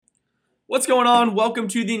What's going on? Welcome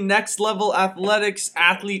to the Next Level Athletics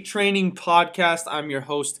Athlete Training Podcast. I'm your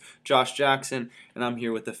host, Josh Jackson, and I'm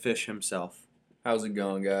here with the fish himself. How's it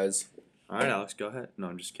going, guys? All right, Alex, go ahead. No,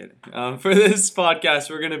 I'm just kidding. For this podcast,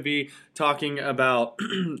 we're going to be talking about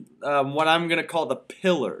what I'm going to call the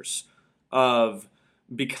pillars of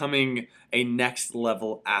becoming a next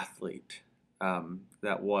level athlete.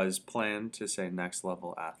 That was planned to say next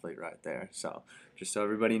level athlete right there. So just so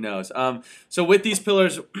everybody knows. So with these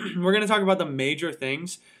pillars, we're going to talk about the major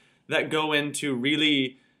things that go into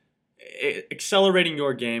really accelerating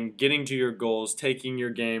your game, getting to your goals, taking your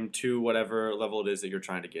game to whatever level it is that you're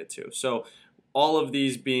trying to get to. So all of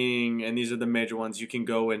these being, and these are the major ones, you can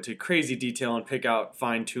go into crazy detail and pick out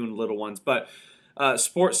fine-tuned little ones. But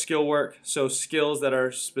sport skill work, so skills that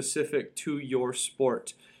are specific to your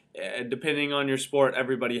sport. Depending on your sport,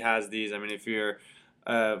 everybody has these. I mean, if you're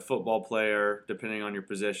a football player, depending on your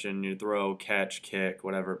position, you throw, catch, kick,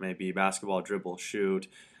 whatever it may be, basketball, dribble, shoot.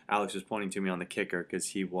 Alex was pointing to me on the kicker because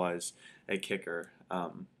he was a kicker.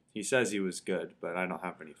 He says he was good, but I don't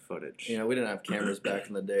have any footage. You know, we didn't have cameras back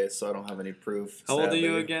in the day, so I don't have any proof. How old are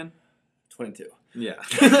you again? 22. Yeah.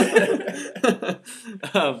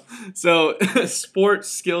 So sports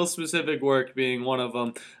skill specific work being one of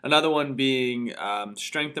them. Another one being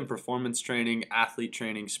strength and performance training, athlete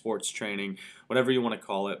training, sports training, whatever you want to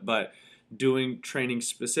call it. But doing training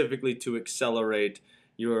specifically to accelerate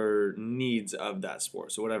your needs of that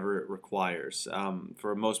sport. So whatever it requires.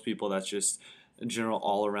 For most people, that's just general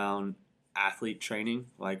all-around athlete training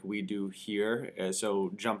like we do here.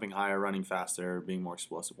 So jumping higher, running faster, being more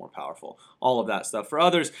explosive, more powerful, all of that stuff. For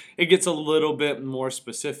others, it gets a little bit more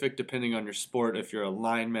specific depending on your sport. If you're a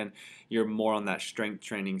lineman, you're more on that strength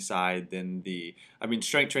training side than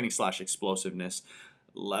strength training / explosiveness,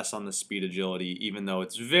 less on the speed agility. Even though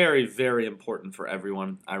it's very, very important for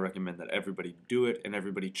everyone, I recommend that everybody do it and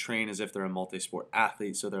everybody train as if they're a multi-sport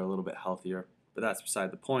athlete so they're a little bit healthier. But that's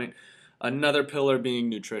beside the point. Another pillar being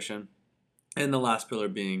nutrition. And the last pillar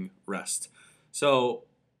being rest. So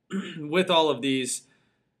with all of these,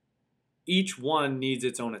 each one needs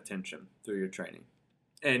its own attention through your training.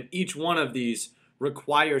 And each one of these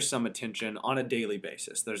requires some attention on a daily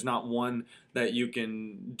basis. There's not one that you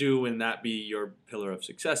can do and that be your pillar of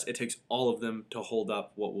success. It takes all of them to hold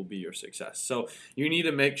up what will be your success. So you need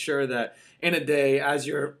to make sure that in a day, as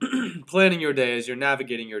you're planning your day, as you're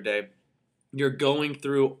navigating your day, you're going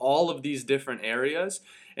through all of these different areas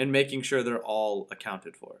and making sure they're all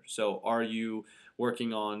accounted for. So are you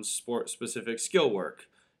working on sport-specific skill work?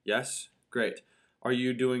 Yes? Great. Are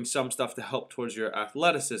you doing some stuff to help towards your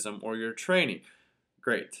athleticism or your training?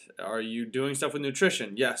 Great. Are you doing stuff with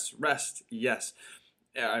nutrition? Yes. Rest? Yes.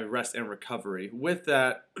 Rest and recovery. With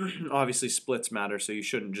that, obviously splits matter, so you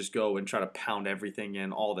shouldn't just go and try to pound everything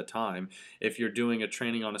in all the time. If you're doing a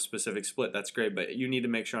training on a specific split, that's great, but you need to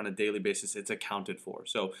make sure on a daily basis it's accounted for.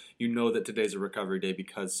 So you know that today's a recovery day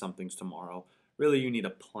because something's tomorrow. Really, you need a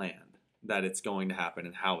plan that it's going to happen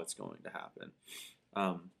and how it's going to happen.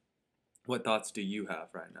 What thoughts do you have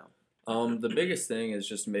right now? The biggest thing is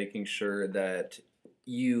just making sure that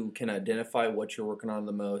you can identify what you're working on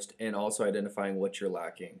the most and also identifying what you're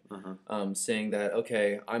lacking. Saying that,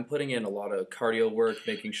 okay, I'm putting in a lot of cardio work,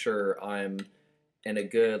 making sure I'm in a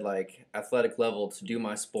good athletic level to do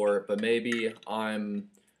my sport, but maybe I'm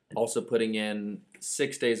also putting in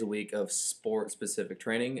 6 days a week of sport-specific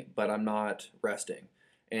training, but I'm not resting.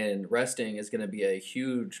 And resting is going to be a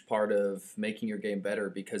huge part of making your game better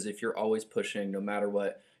because if you're always pushing no matter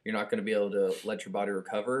what, you're not going to be able to let your body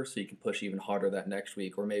recover so you can push even harder that next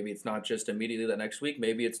week. Or maybe it's not just immediately that next week,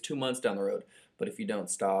 maybe it's 2 months down the road. But if you don't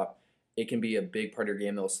stop, it can be a big part of your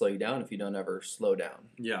game that will slow you down if you don't ever slow down.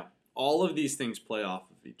 Yeah, all of these things play off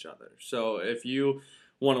of each other. So if you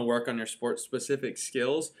want to work on your sport-specific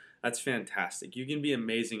skills, that's fantastic. You can be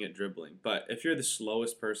amazing at dribbling. But if you're the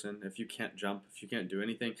slowest person, if you can't jump, if you can't do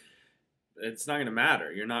anything, it's not going to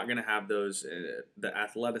matter. You're not going to have those the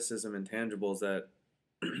athleticism and tangibles that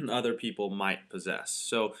other people might possess.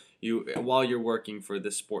 So while you're working for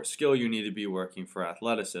this sport skill, you need to be working for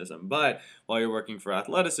athleticism. But while you're working for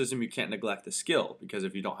athleticism, you can't neglect the skill because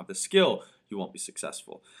if you don't have the skill, you won't be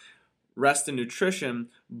successful. Rest and nutrition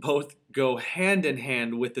both go hand in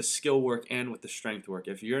hand with the skill work and with the strength work.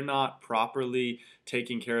 If you're not properly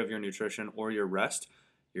taking care of your nutrition or your rest,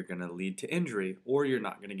 you're going to lead to injury or you're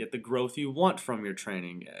not going to get the growth you want from your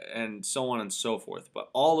training and so on and so forth. But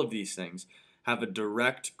all of these things have a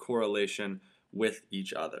direct correlation with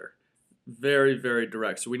each other. Very, very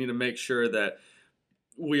direct. So we need to make sure that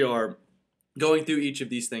we are going through each of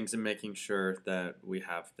these things and making sure that we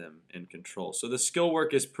have them in control. So the skill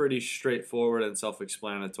work is pretty straightforward and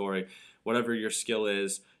self-explanatory. Whatever your skill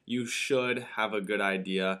is, you should have a good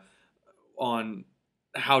idea on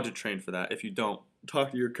how to train for that. If you don't,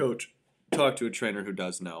 talk to your coach, talk to a trainer who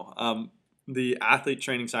does know. The athlete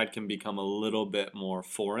training side can become a little bit more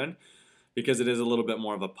foreign because it is a little bit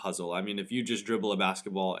more of a puzzle. I mean, if you just dribble a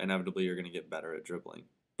basketball, inevitably you're going to get better at dribbling.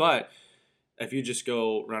 But if you just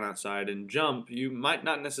go run outside and jump, you might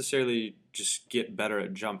not necessarily just get better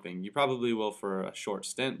at jumping. You probably will for a short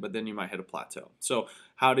stint, but then you might hit a plateau. So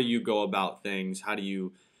how do you go about things? How do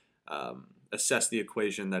you assess the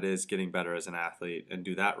equation that is getting better as an athlete and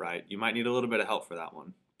do that right? You might need a little bit of help for that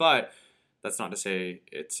one. But that's not to say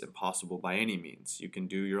it's impossible by any means. You can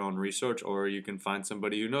do your own research, or you can find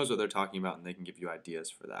somebody who knows what they're talking about and they can give you ideas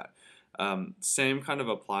for that. Same kind of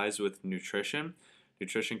applies with nutrition.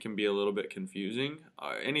 Nutrition can be a little bit confusing.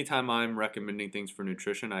 Anytime I'm recommending things for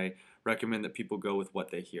nutrition, I recommend that people go with what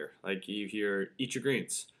they hear. Like you hear, eat your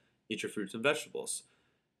greens, eat your fruits and vegetables.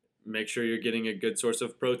 Make sure you're getting a good source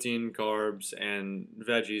of protein, carbs, and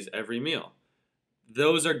veggies every meal.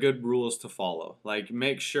 Those are good rules to follow. Like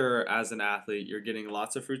make sure as an athlete you're getting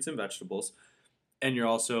lots of fruits and vegetables, and you're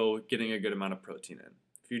also getting a good amount of protein in.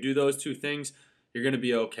 If you do those two things, you're going to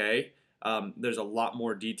be okay. There's a lot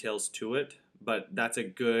more details to it, but that's a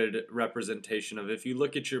good representation of if you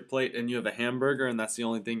look at your plate and you have a hamburger and that's the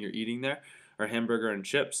only thing you're eating there, or hamburger and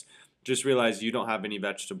chips, just realize you don't have any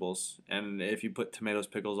vegetables. And if you put tomatoes,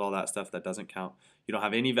 pickles, all that stuff, that doesn't count. You don't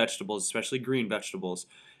have any vegetables, especially green vegetables,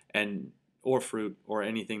 and or fruit or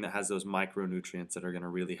anything that has those micronutrients that are going to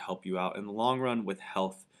really help you out in the long run with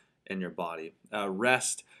health in your body.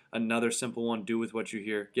 Rest, another simple one, do with what you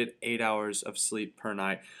hear. Get 8 hours of sleep per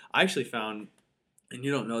night. I actually found, and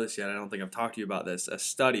you don't know this yet, I don't think I've talked to you about this, a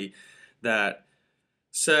study that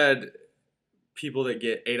said people that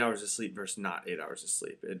get 8 hours of sleep versus not 8 hours of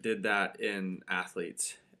sleep. It did that in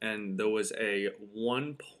athletes, and there was a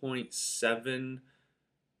 1.7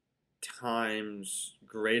 times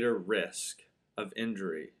greater risk of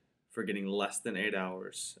injury for getting less than 8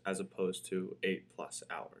 hours as opposed to 8+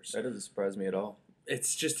 hours. That doesn't surprise me at all.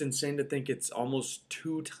 It's just insane to think it's almost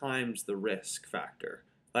 2 times the risk factor.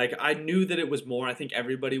 Like, I knew that it was more. I think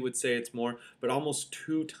everybody would say it's more, but almost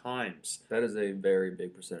 2 times. That is a very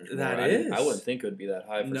big percentage. That is. I wouldn't think it would be that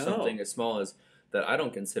high for something as small as that. I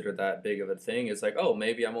don't consider that big of a thing. It's like, oh,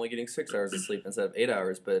 maybe I'm only getting 6 hours of sleep instead of 8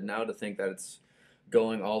 hours. But now to think that it's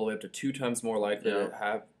going all the way up to 2 times more likely to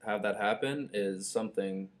have that happen is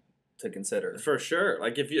something to consider. For sure.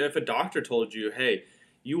 Like, if a doctor told you, hey,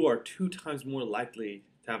 you are 2 times more likely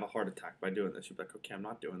to have a heart attack by doing this, you'd be like, okay, I'm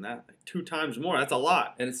not doing that. Like 2 times more, that's a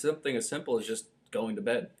lot. And it's something as simple as just going to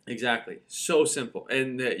bed. Exactly. So simple.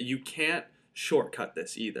 And you can't shortcut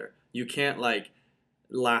this either. You can't, like,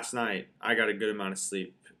 last night, I got a good amount of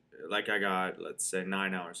sleep. Like, I got, let's say,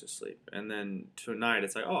 9 hours of sleep. And then tonight,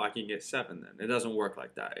 it's like, oh, I can get 7 then. It doesn't work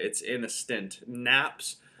like that. It's in a stint.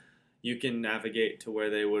 Naps, you can navigate to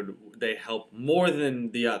where they help more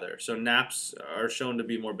than the other. So naps are shown to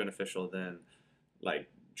be more beneficial than, like,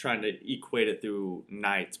 trying to equate it through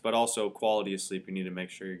nights, but also quality of sleep. You need to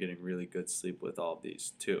make sure you're getting really good sleep with all of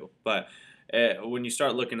these too. But when you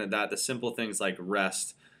start looking at that, the simple things like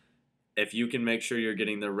rest, if you can make sure you're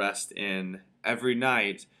getting the rest in every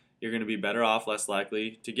night, you're going to be better off, less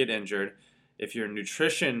likely to get injured. If your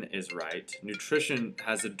nutrition is right, nutrition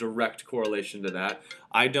has a direct correlation to that.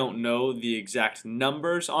 I don't know the exact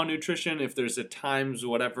numbers on nutrition, if there's a times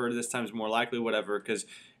whatever, this time's more likely, whatever, because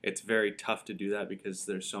it's very tough to do that because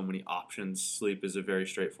there's so many options. Sleep is a very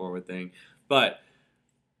straightforward thing. But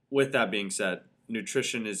with that being said,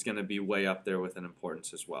 nutrition is going to be way up there with an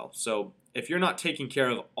importance as well. So if you're not taking care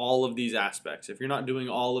of all of these aspects, if you're not doing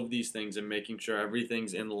all of these things and making sure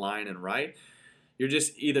everything's in line and right, you're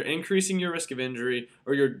just either increasing your risk of injury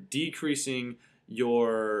or you're decreasing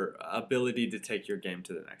your ability to take your game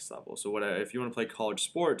to the next level. So if you want to play college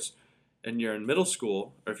sports and you're in middle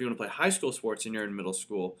school, or if you want to play high school sports and you're in middle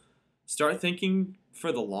school, start thinking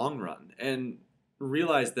for the long run and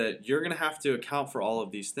realize that you're going to have to account for all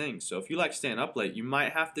of these things. So if you like staying up late, you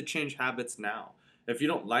might have to change habits now. If you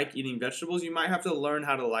don't like eating vegetables, you might have to learn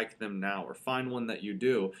how to like them now or find one that you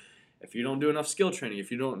do. If you don't do enough skill training,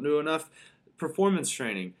 if you don't do enough performance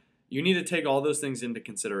training, you need to take all those things into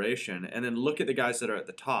consideration and then look at the guys that are at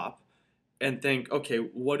the top and think, okay,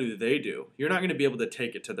 what do they do? You're not going to be able to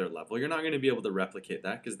take it to their level. You're not going to be able to replicate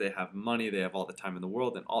that because they have money, they have all the time in the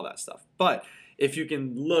world and all that stuff. But if you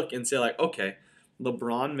can look and say like, okay,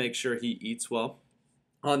 LeBron makes sure he eats well.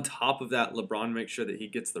 On top of that, LeBron makes sure that he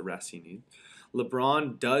gets the rest he needs.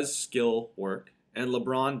 LeBron does skill work and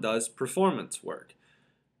LeBron does performance work.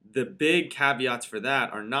 The big caveats for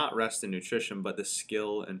that are not rest and nutrition, but the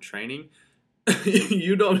skill and training.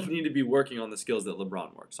 you don't need to be working on the skills that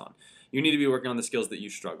LeBron works on. You need to be working on the skills that you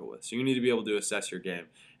struggle with. So you need to be able to assess your game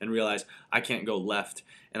and realize I can't go left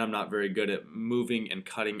and I'm not very good at moving and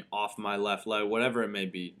cutting off my left leg, whatever it may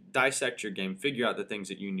be. Dissect your game, figure out the things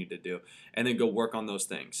that you need to do, and then go work on those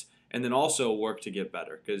things. And then also work to get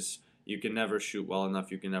better, because you can never shoot well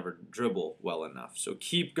enough. You can never dribble well enough. So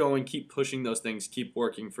keep going, keep pushing those things, keep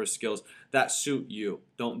working for skills that suit you.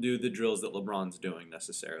 Don't do the drills that LeBron's doing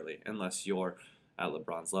necessarily, unless you're at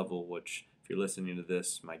LeBron's level, which if you're listening to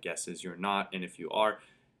this, my guess is you're not. And if you are,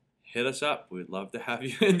 hit us up. We'd love to have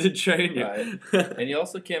you in to train you. Right. And you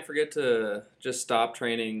also can't forget to just stop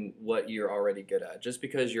training what you're already good at. Just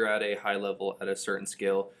because you're at a high level at a certain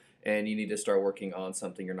skill and you need to start working on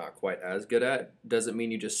something you're not quite as good at, doesn't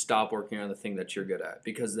mean you just stop working on the thing that you're good at,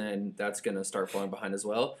 because then that's going to start falling behind as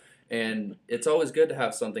well. And it's always good to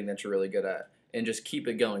have something that you're really good at and just keep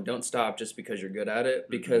it going. Don't stop just because you're good at it,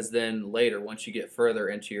 because then later, once you get further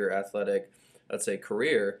into your athletic, let's say,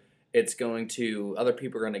 career, it's going to, other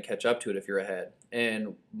people are going to catch up to it if you're ahead.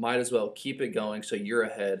 And might as well keep it going so you're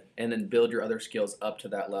ahead, and then build your other skills up to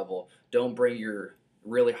that level. Don't bring your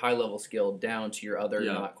really high level skill down to your other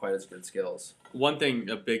not quite as good skills. One thing,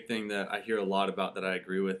 a big thing that I hear a lot about that I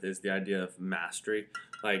agree with is the idea of mastery.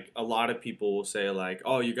 Like, a lot of people will say, like,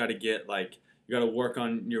 oh, you got to work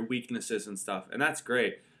on your weaknesses and stuff. And that's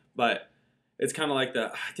great. But it's kind of like I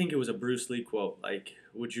think it was a Bruce Lee quote, like,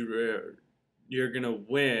 you're going to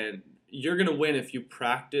win if you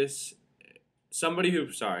practice. I'm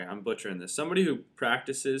butchering this. Somebody who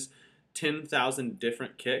practices 10,000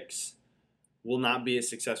 different kicks will not be as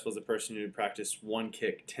successful as a person who practiced one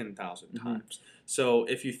kick 10,000 times. So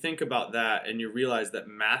if you think about that and you realize that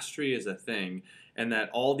mastery is a thing, and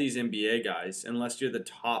that all these NBA guys, unless you're the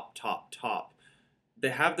top, they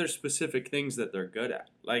have their specific things that they're good at.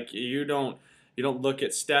 Like, you don't look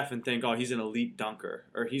at Steph and think, oh, he's an elite dunker,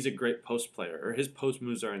 or he's a great post player, or his post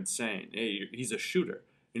moves are insane. He's a shooter,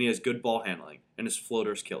 and he has good ball handling, and his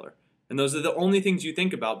floater's killer. And those are the only things you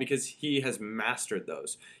think about, because he has mastered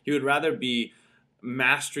those. He would rather be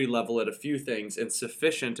mastery level at a few things and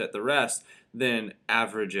sufficient at the rest than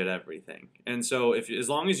average at everything. And so as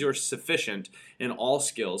long as you're sufficient in all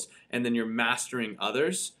skills and then you're mastering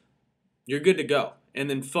others, you're good to go. And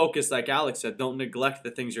then focus, like Alex said, don't neglect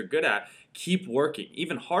the things you're good at. Keep working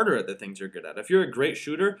even harder at the things you're good at. If you're a great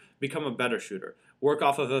shooter, become a better shooter. Work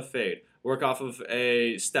off of a fade. Work off of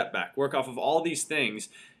a step back. Work off of all these things.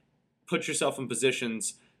 Put yourself in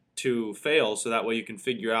positions to fail, so that way you can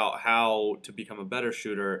figure out how to become a better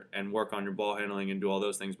shooter and work on your ball handling and do all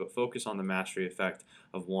those things. But focus on the mastery effect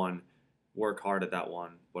of one. Work hard at that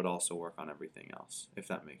one, but also work on everything else, if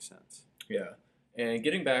that makes sense. Yeah. And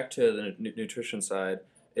getting back to the nutrition side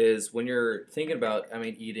is when you're thinking about,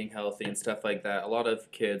 eating healthy and stuff like that, a lot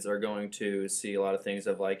of kids are going to see a lot of things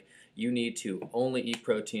of like, you need to only eat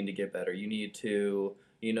protein to get better. You need to,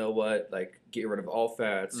 get rid of all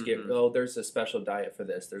fats. There's a special diet for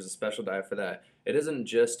this. There's a special diet for that. It isn't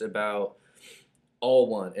just about all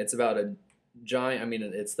one. It's about a giant,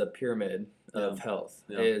 it's the pyramid of health.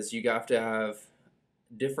 Is you have to have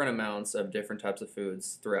different amounts of different types of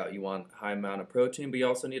foods throughout. You want high amount of protein, but you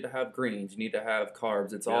also need to have greens. You need to have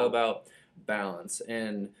carbs. It's all about balance.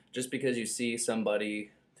 And just because you see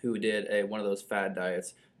somebody who did one of those fad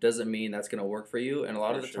diets doesn't mean that's going to work for you. And a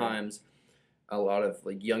lot of the times, a lot of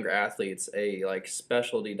younger athletes, a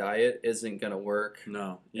specialty diet isn't going to work.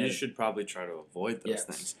 No, you should probably try to avoid those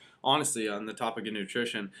things. Honestly, on the topic of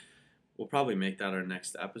nutrition, we'll probably make that our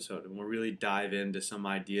next episode, and we'll really dive into some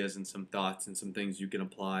ideas and some thoughts and some things you can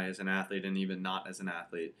apply as an athlete and even not as an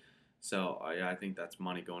athlete. So I think that's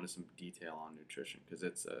money going into some detail on nutrition, because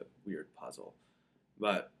it's a weird puzzle.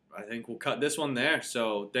 But I think we'll cut this one there.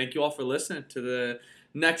 So thank you all for listening to the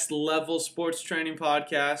Next Level Sports Training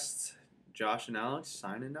Podcast. Josh and Alex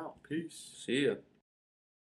signing out. Peace. See ya.